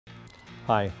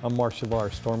Hi, I'm Mark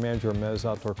Shavar, Store Manager of Moe's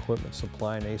Outdoor Equipment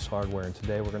Supply and Ace Hardware, and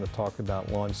today we're going to talk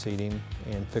about lawn seeding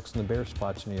and fixing the bare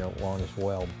spots in your lawn as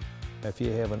well. If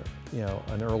you have an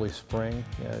early spring,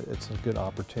 it's a good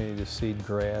opportunity to seed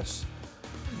grass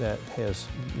that has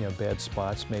bad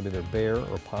spots. Maybe they're bare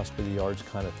or possibly the yard's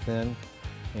kind of thin.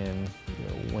 And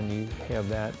when you have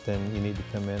that, then you need to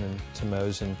come in to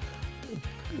Moe's and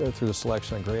go through the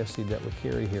selection of grass seed that we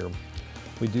carry here.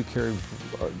 We do carry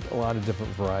a lot of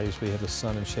different varieties. We have the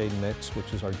sun and shade mix,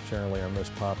 which is generally our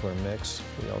most popular mix.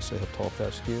 We also have tall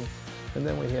fescue. And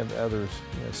then we have others.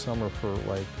 Some are for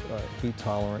like heat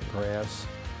tolerant grass.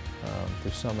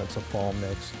 There's some that's a fall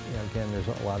mix. Again, there's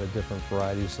a lot of different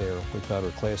varieties there. We've got our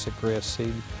classic grass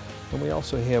seed. And we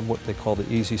also have what they call the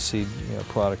Easy Seed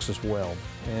products as well.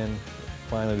 And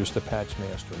finally, there's the Patch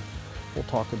Master. We'll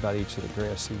talk about each of the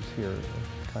grass seeds here,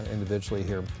 kind of individually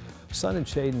here. Sun and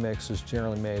shade mix is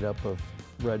generally made up of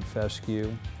red fescue,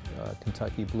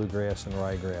 Kentucky bluegrass, and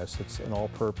ryegrass. It's an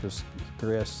all-purpose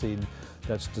grass seed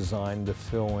that's designed to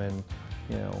fill in,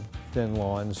 thin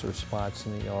lawns or spots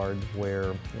in the yard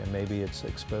where maybe it's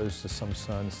exposed to some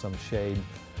sun, some shade.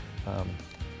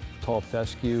 Tall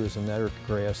fescue is another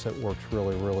grass that works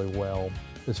really, really well.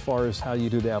 As far as how you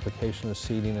do the application of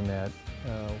seeding and that,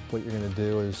 what you're going to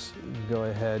do is go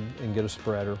ahead and get a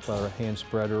spreader, whether a hand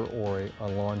spreader or a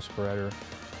lawn spreader,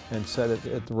 and set it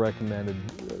at the recommended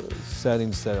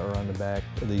settings that are on the back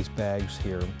of these bags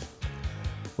here.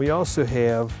 We also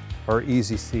have our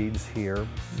Easy Seeds here,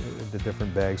 the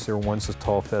different bags here. One's a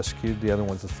tall fescue, the other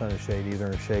one's a sun and shade, either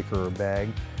in a shaker or a bag.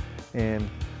 And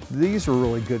these are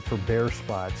really good for bare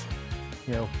spots.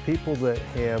 People that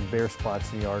have bare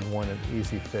spots in the yard want an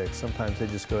easy fix. Sometimes they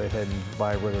just go ahead and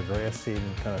buy regular grass seed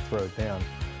and kind of throw it down.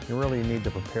 You really need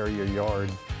to prepare your yard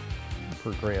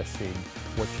for grass seed.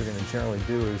 What you're going to generally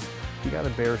do is, if you got a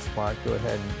bare spot, go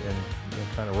ahead and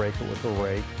kind of rake it with a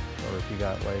rake, or if you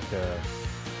got like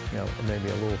maybe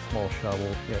a little small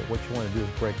shovel. What you want to do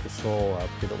is break the soil up,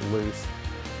 get it loose,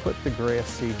 put the grass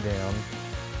seed down.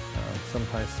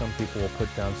 Sometimes some people will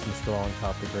put down some straw on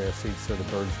top of the grass seed so the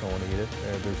birds don't eat it.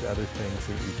 There's other things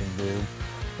that you can do.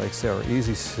 Like say our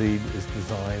Easy Seed is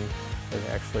designed, it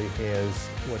actually has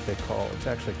what they call, it's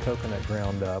actually coconut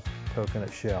ground up,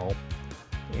 coconut shell,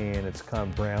 and it's kind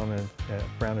of brown and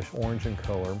brownish orange in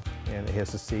color, and it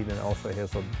has the seed and it also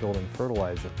has a built-in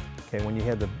fertilizer. Okay, when you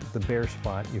have the bare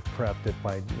spot, you've prepped it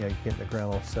by getting the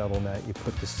ground all settled in that. You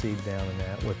put the seed down in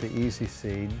that. With the Easy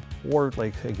Seed, or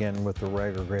like again with the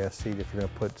regular grass seed, if you're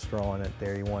going to put straw in it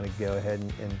there, you want to go ahead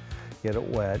and get it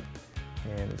wet.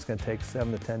 And it's going to take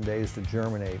 7 to 10 days to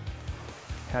germinate.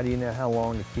 How do you know how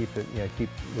long to keep it? Keep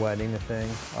wetting the thing.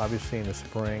 Obviously in the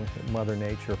spring, Mother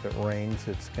Nature, if it rains,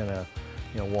 it's going to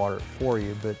water it for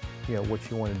you. But what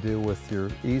you want to do with your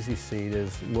Easy Seed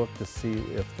is look to see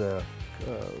if the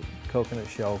coconut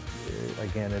shell,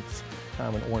 again, it's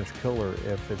kind of an orange color.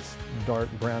 If it's dark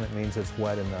brown, it means it's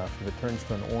wet enough. If it turns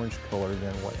to an orange color,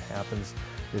 then what happens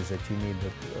is that you need to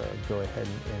go ahead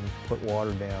and put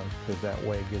water down, because that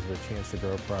way it gives it a chance to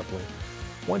grow properly.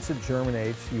 Once it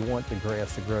germinates, you want the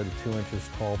grass to grow to 2 inches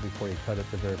tall before you cut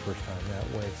it the very first time.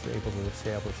 That way it's able to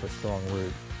establish a strong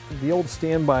root. The old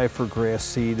standby for grass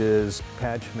seed is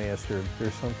Patch Master.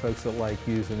 There's some folks that like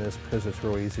using this because it's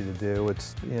real easy to do.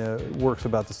 It works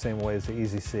about the same way as the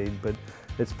Easy Seed, but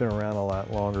it's been around a lot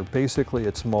longer. Basically,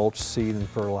 it's mulch, seed, and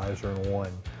fertilizer in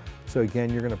one. So again,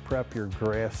 you're going to prep your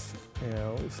grass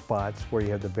spots where you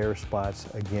have the bare spots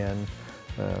again.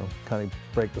 Kind of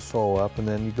break the soil up, and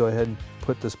then you go ahead and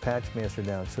put this Patch Master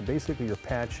down. So basically you're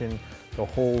patching the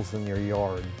holes in your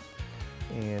yard.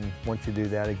 And once you do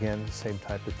that, again, same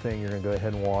type of thing, you're going to go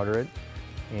ahead and water it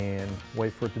and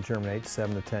wait for it to germinate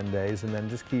 7 to 10 days, and then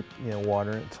just keep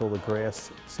watering it until the grass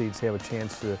seeds have a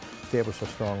chance to establish a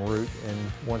strong root. And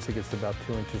once it gets to about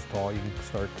 2 inches tall, you can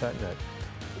start cutting it.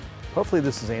 Hopefully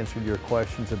this has answered your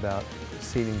questions about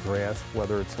seeding grass,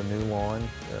 whether it's a new lawn,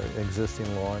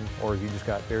 existing lawn, or if you just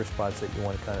got bare spots that you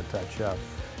want to kind of touch up.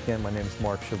 Again, my name is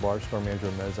Mark Shavar, Store Manager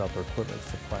of Moe's Outdoor Equipment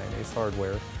Supply and Ace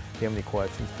Hardware. If you have any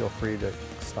questions, feel free to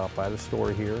stop by the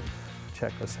store here,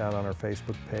 check us out on our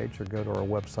Facebook page, or go to our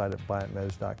website at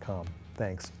buyatmoes.com.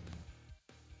 Thanks.